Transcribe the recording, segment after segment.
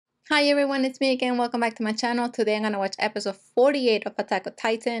Hi everyone, it's me again. Welcome back to my channel. Today I'm going to watch episode 48 of Attack on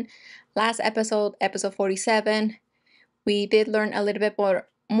Titan. Last episode, episode 47, we did learn a little bit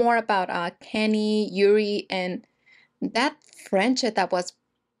more about Kenny, Yuri, and that friendship that was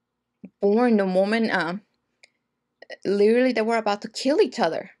born the moment literally they were about to kill each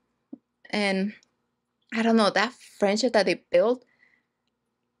other. And I don't know, that friendship that they built,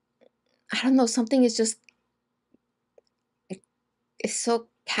 I don't know, something is just, it's so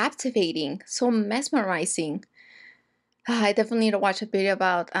captivating, so mesmerizing. I definitely need to watch a video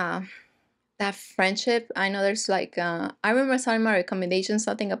about that friendship. I know there's like I remember starting my recommendations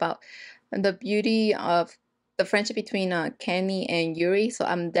something about the beauty of the friendship between Kenny and Yuri, so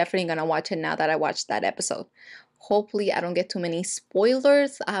I'm definitely gonna watch it now that I watched that episode. Hopefully I don't get too many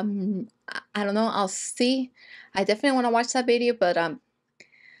spoilers. I don't know, I'll see. I definitely want to watch that video, but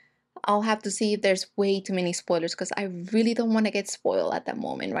I'll have to see if there's way too many spoilers because I really don't want to get spoiled at that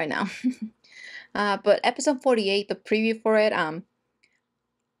moment right now. But episode 48, the preview for it,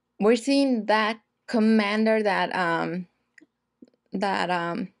 we're seeing that commander that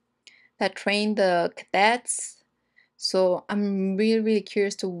trained the cadets. So I'm really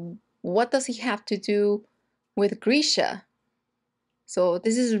curious to what does he have to do with Grisha. So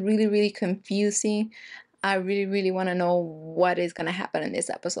this is really confusing. I really want to know what is gonna happen in this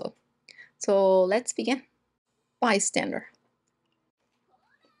episode. So let's begin. Bystander.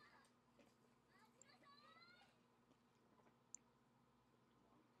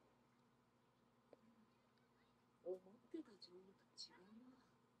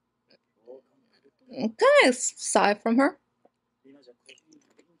 Kind of sigh from her.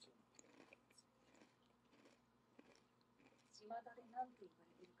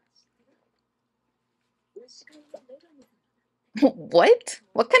 What?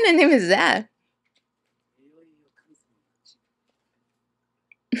 What kind of name is that?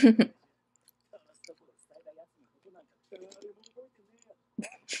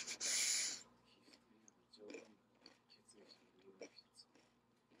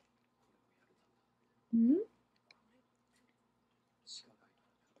 Hmm?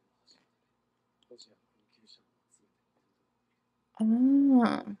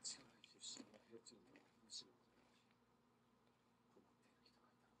 Ah,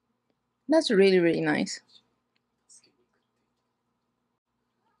 that's really nice.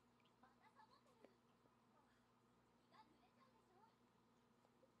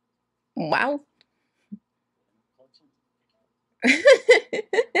 Wow.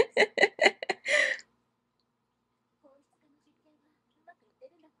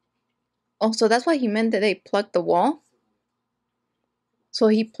 Oh, so that's what he meant that they plugged the wall? So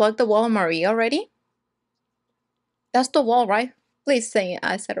he plugged the wall on Maria already? That's the wall, right? Please say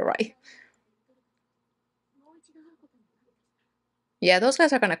I said it right. Yeah, those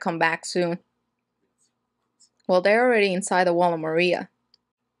guys are gonna come back soon. Well, they're already inside the wall of Maria.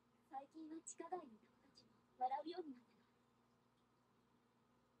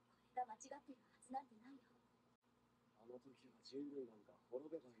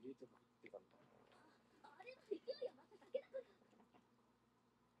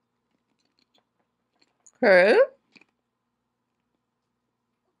 Her?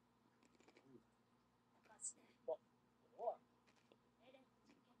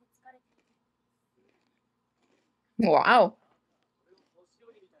 Wow.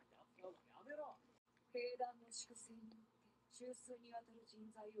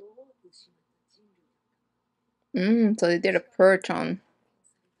 So they did a purge on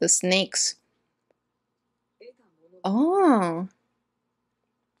the snakes. Oh.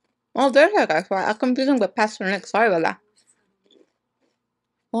 Oh, there's that guy. Sorry, I confused him with Pastor Nick. Sorry about that.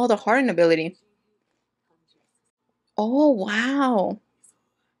 Oh, the hardened ability. Oh, wow.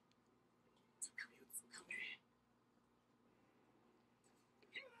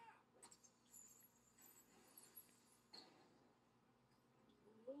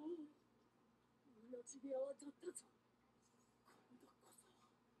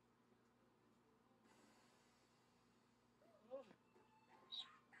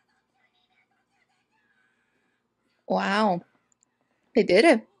 Wow. They did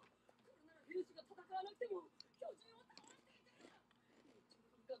it.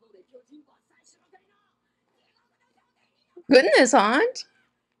 Goodness, aunt.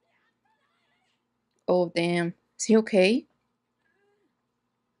 Oh, damn. Is he okay?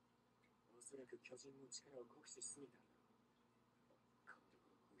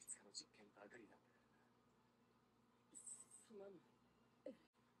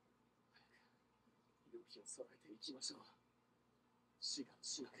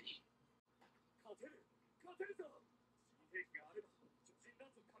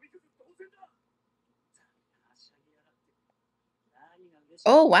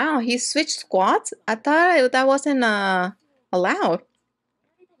 Oh wow, he switched squads? I thought that wasn't allowed.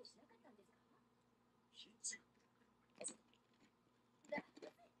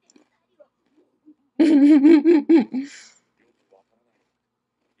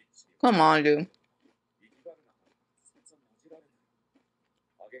 Come on, dude.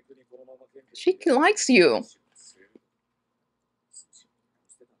 She likes you.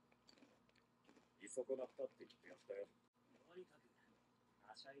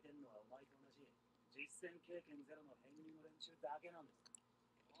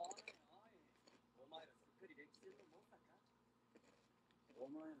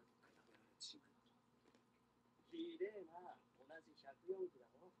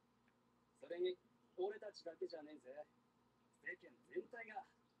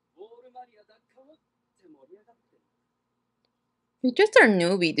 You're just a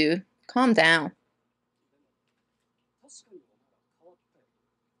newbie, dude. Calm down.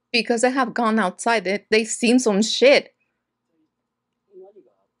 Because I have gone outside, they've seen some shit.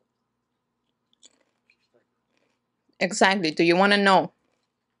 Exactly. Do you want to know?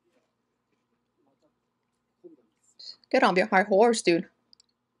 Get off your high horse, dude.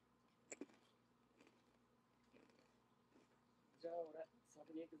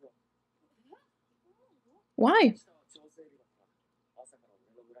 Why?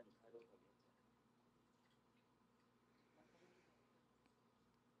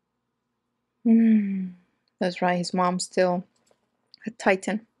 That's right. His mom's still a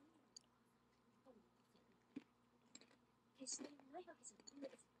titan.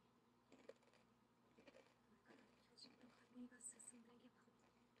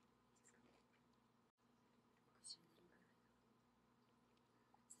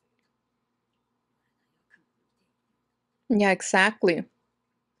 Yeah, exactly.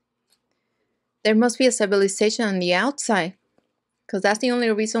 There must be a civilization on the outside, because that's the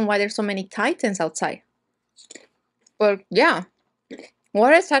only reason why there's so many titans outside. But yeah,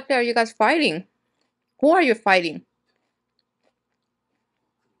 what exactly are you guys fighting? Who are you fighting?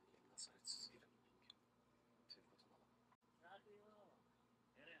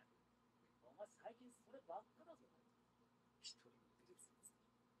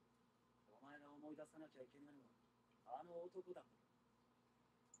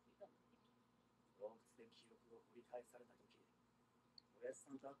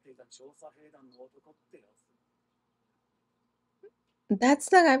 That's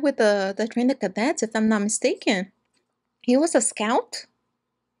the guy with the trained cadets, if I'm not mistaken. He was a scout?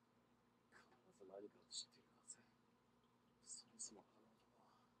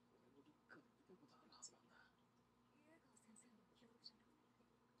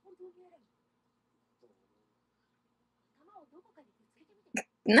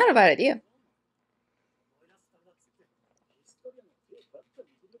 Not a bad idea.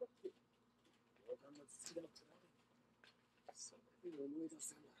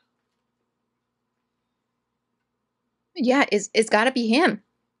 Yeah, it's gotta be him.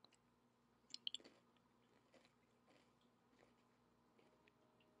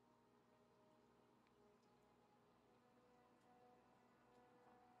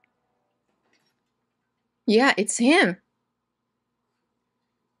 Yeah, it's him.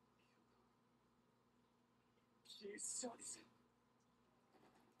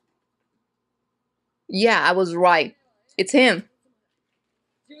 Yeah, I was right. It's him.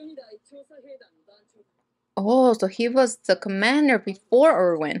 Oh, so he was the commander before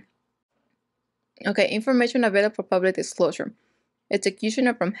Irwin. Okay, information available for public disclosure.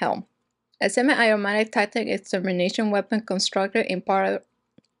 Executioner from Helm. A semi-automatic tactic extermination weapon constructed in part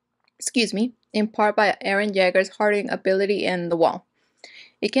by Eren Jaeger's hardening ability in the wall.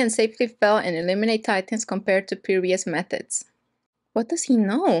 It can safely fell and eliminate titans compared to previous methods. What does he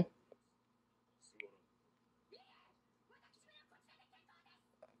know?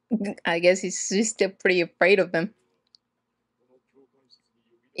 I guess he's still pretty afraid of them.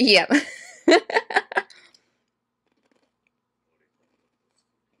 Yeah.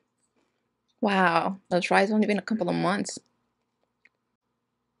 Wow, that's right. It's only been a couple of months.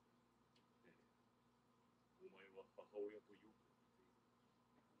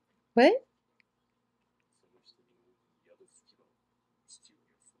 What?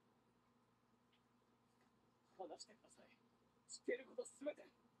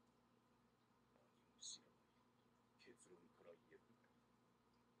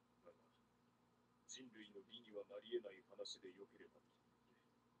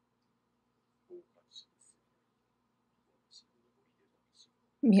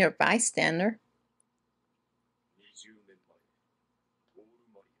 Mere bystander.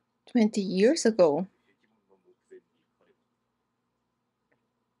 20 years ago.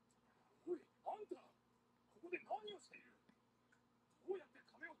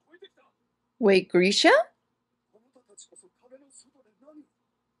 Wait, Grisha? あなたたちこそ壁の外で何を戦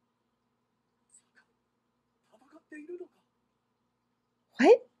っているのか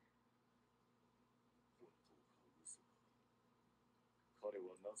What? 本当か嘘か彼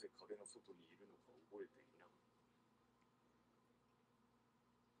はなぜ壁の外にいるのか覚えていなかった。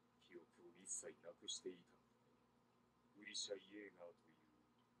記憶を一切なくしていた。グリシャ・イエーガーという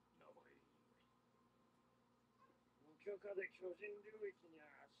名前以外。無許可で巨人領域に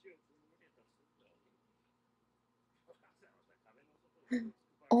足を踏み入れたすんだよ。わざわざ壁の外に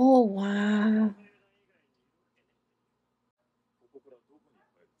Oh, wow. ここからどこに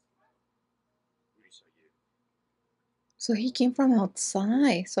帰るんですかグリシャ・イエーガー。 So he came from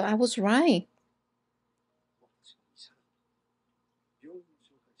outside. So I was right. 私は医者だ。病院を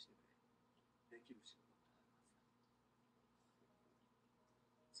紹介してくれ。できる仕事があるはずだ。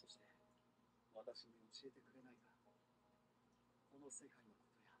そして私に教えてくれないか。この世界のこ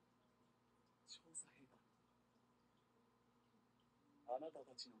とや調査兵団、あなた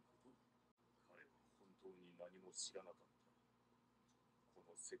たちのこと。彼は本当に何も知らなかった。こ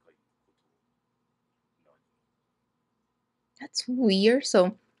の世界のことを何も。 That's weird.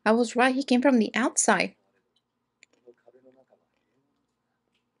 So I was right. He came from the outside. この壁の中は平和なのだ。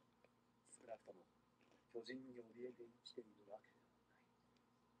少なくとも巨人に怯えて生きているわけでは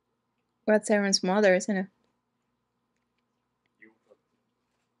ない。 That's Eren's mother, isn't it? よかった。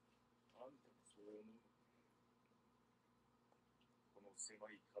あんたもそう思う。この狭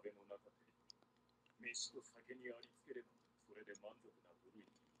い壁の中で飯と酒にありつければそれで満足な部類に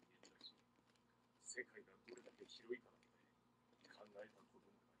人間だし、世界がどれだけ広いかなんて考えたこと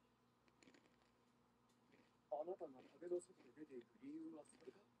もない。あなたが壁の外に出ていく理由はそ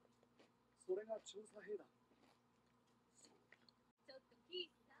れか。それが調査兵だ。そう。ちょっと聞い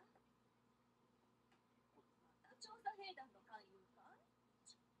た？また調査兵団の勧誘か？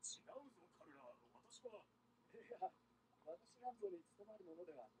違うぞカルラ。私は。いや、私なんぞに務まるもの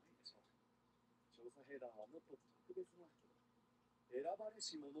ではないでしょう。調査兵団はもっと特別な選ばれ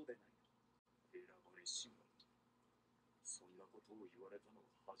し者でないと。選ばれし者。そんなことを言われたのは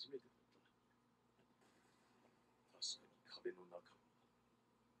初めてだった。確かに壁の中は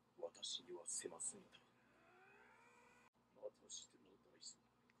私には狭すぎた。またしても大事だ。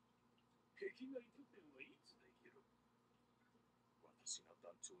壁外拠点はいつできる？私が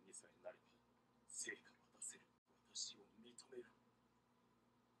団長にさえなれば成果は出せる。私を認める。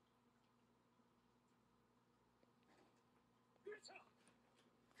グリシャ！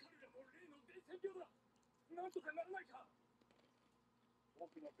彼らも例の伝染病だ。なんとかならないか。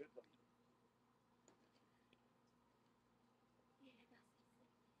僕のベッドに。エレガー先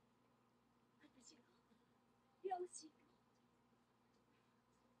生、私がよろしいか？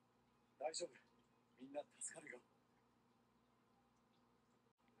大丈夫。みんな助かるよ。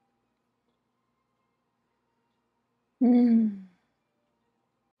Hmm.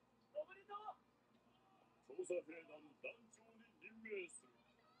 おめでとう。調査兵団団長に任命する。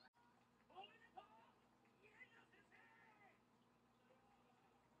おめでとう。イエーガー先生。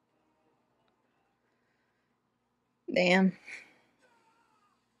 Damn.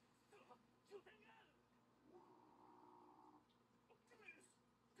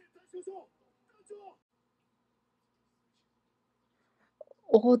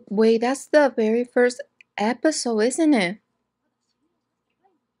 Oh, wait, that's the very first episode, isn't it?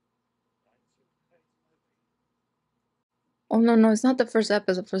 Oh, no, no, it's not the first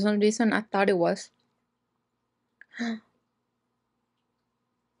episode. For some reason, I thought it was.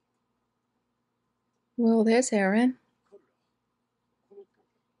 Well, there's Eren.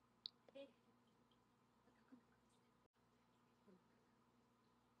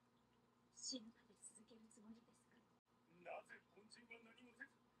 死ぬまで続けるつもりですか？なぜ本人は何もせ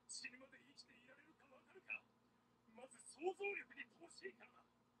ず死ぬまで生きていられるかわかるか。まず想像力に乏しいからだ。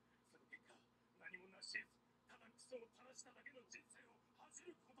その結果何もなし得ずただクソを垂らしただけの人生を恥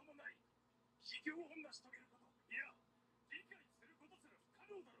じることもない。偉業を成し遂げること、いや理解することすら不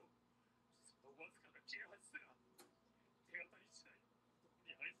可能だろう。そのわずかな気配すら手当たり次第特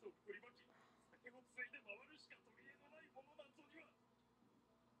に愛想を振りまき酒をついで回るしか取り柄のないものなんぞには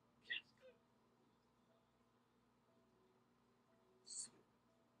決して。そう。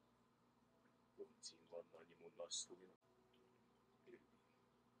本人は何も成し遂げない。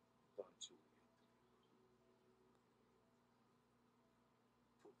団長をやってた。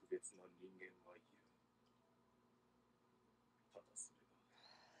特別な人間はいる。ただそれが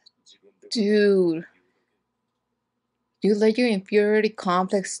自分で Dude, you let your inferiority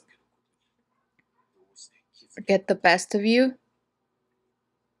complex get the best of you?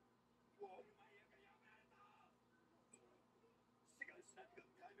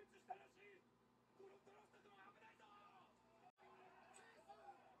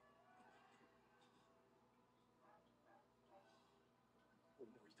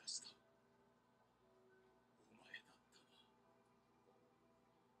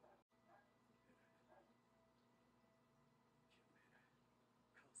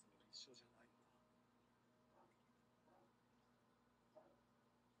 緒じゃないのか。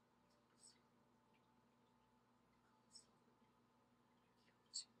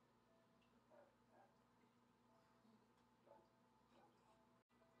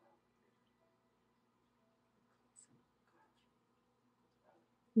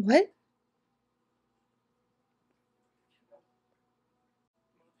What?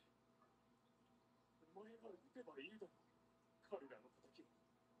 お前が撃てばいいだろう。彼らの敵を。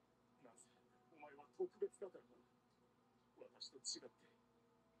なぜお前は特別だからな。私と違って。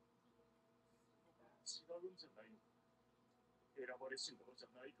違うんじゃないのか。選ばれし者じゃ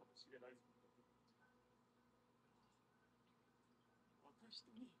ないかもしれないぞ。また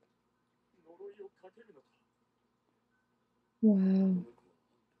人に呪いをかけるのか。こ Wow. の子はあ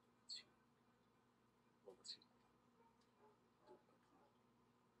んたとは違う。私の子だ。どうか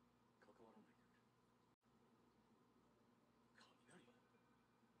関わらないでくれ。雷。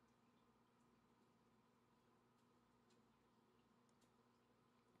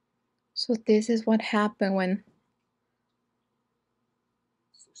So this is what happened when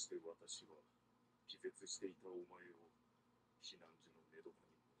そして私は気絶していたお前を避難所の寝床に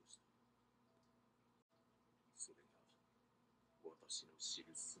戻した。それが私の知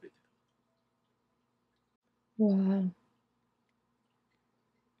るすべてだ。 wow.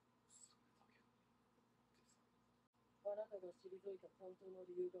 あなたが退いた本当の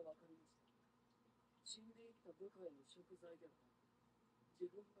理由が分かりました。死んでいった部下への贖罪ではなく、自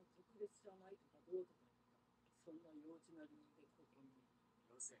分が特別じゃないとかどうとか言った、そんな幼稚な理由でここに。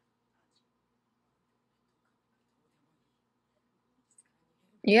よせ、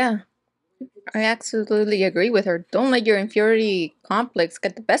Yeah, I absolutely agree with her. Don't let your inferiority complex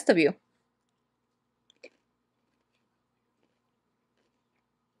get the best of you.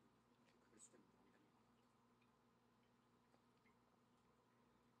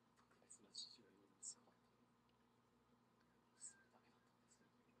 特別な父親に救われた。それだけだったんです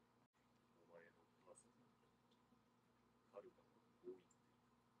ね。お前の母さんはカルガは多いって言った。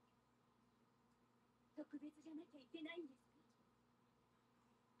特別じゃなきゃいけないんですか？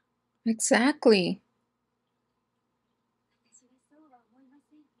 Exactly. 私はそうは思いま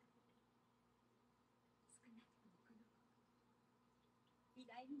せん。少なくともこの子、偉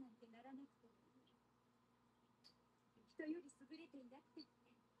大になんてならなくてもいい。人より優れていなくても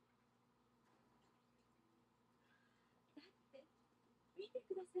ね。だって見て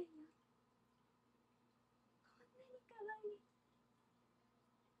くださいよ。こんなに可愛い。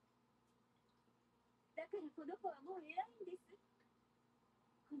だからこの子はもう偉いんです。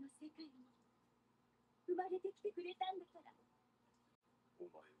この世界に生まれてきてくれたんだから。お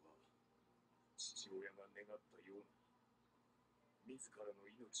前は父親が願ったように自らの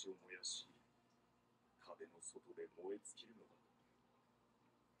命を燃やし壁の外で燃え尽きるの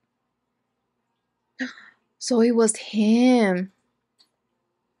だ。 So it was him.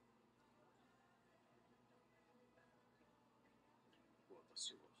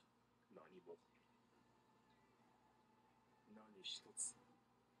 私は何一つ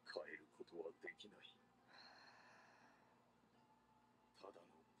変えることはできない。ただの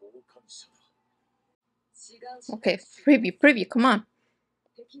傍観者だ。 Okay, preview, come on.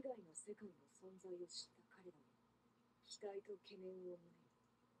 敵外の世界の存在を知った彼らは期待と懸念を胸に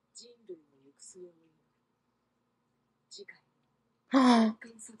人類の行く末を祈る。次回奪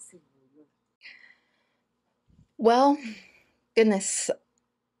還作戦を祈る。 Well, goodness,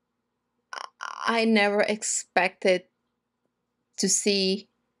 I never expected to see.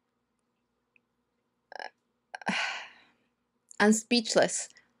 I'm speechless.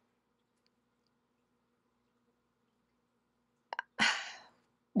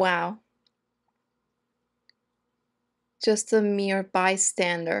 Wow. Just a mere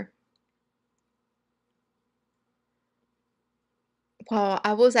bystander. Wow,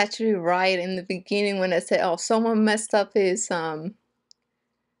 I was actually right in the beginning when I said, "Oh, someone messed up his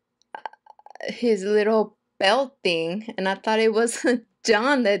little belt thing," and I thought it was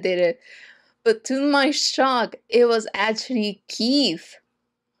John that did it. But to my shock, it was actually Keith.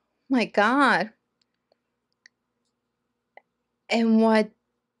 My God. And what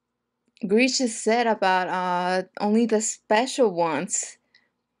Grisha said about only the special ones.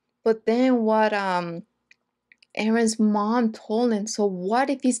 But then what Eren's mom told him, so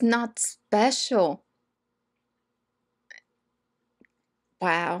what if he's not special?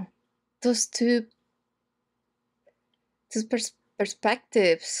 Wow. Those two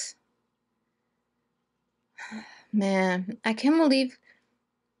perspectives. Man, I can't believe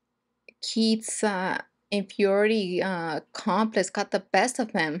Keith's inferiority complex got the best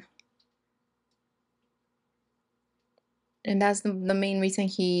of him. and that's the main reason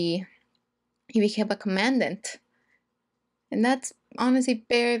he became a commandant. And that's honestly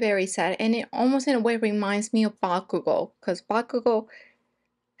very, very sad. And it almost in a way reminds me of Bakugo, because Bakugo,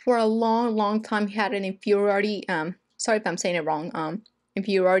 for a long, long time, he had an inferiority, sorry if I'm saying it wrong,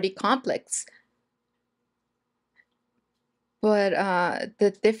 inferiority complex. But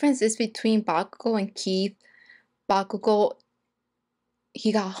the difference is between Bakugo and Keith. Bakugo,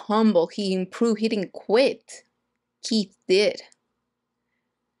 he got humble, he improved, he didn't quit. Keith did.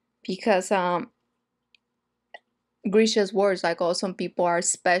 Because Grisha's words, like, oh, some people are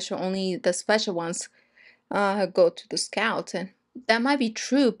special, only the special ones go to the scouts, and that might be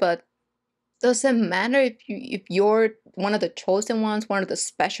true, but does it matter if you're one of the chosen ones, one of the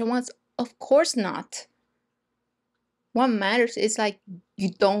special ones? Of course not. What matters is like you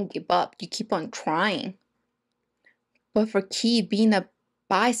don't give up, you keep on trying. But for Key being a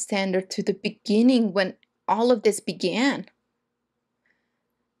bystander to the beginning when all of this began,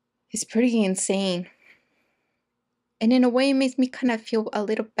 it's pretty insane. And in a way, it makes me kind of feel a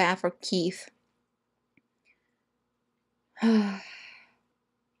little bad for Keith. I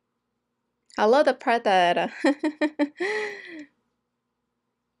love the part that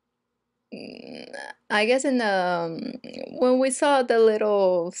I guess in the when we saw the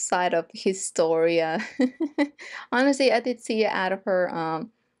little side of his story, honestly, I did see it out of her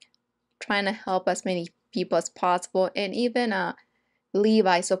trying to help as many people as possible, and even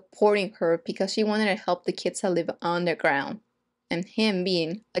Levi supporting her because she wanted to help the kids that live underground, and him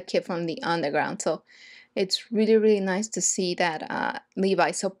being a kid from the underground. So it's really, really nice to see that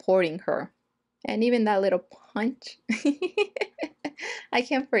Levi supporting her. And even that little punch. I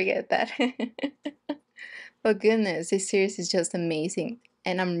can't forget that. But goodness, this series is just amazing.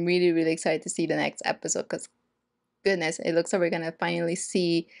 And I'm really, really excited to see the next episode because goodness, it looks like we're gonna finally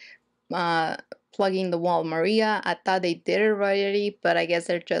see plugging the wall Maria. I thought they did it already, but I guess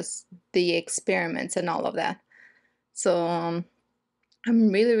they're just the experiments and all of that. So I'm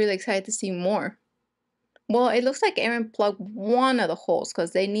really, really excited to see more. Well, it looks like Eren plugged one of the holes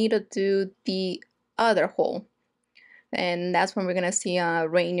because they need to do the other hole. And that's when we're going to see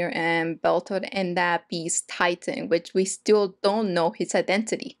Rainier and Beltod and that beast Titan, which we still don't know his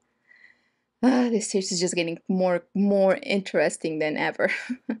identity. This series is just getting more interesting than ever.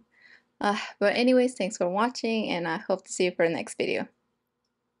 But anyways, thanks for watching, and I hope to see you for the next video.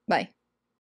 Bye.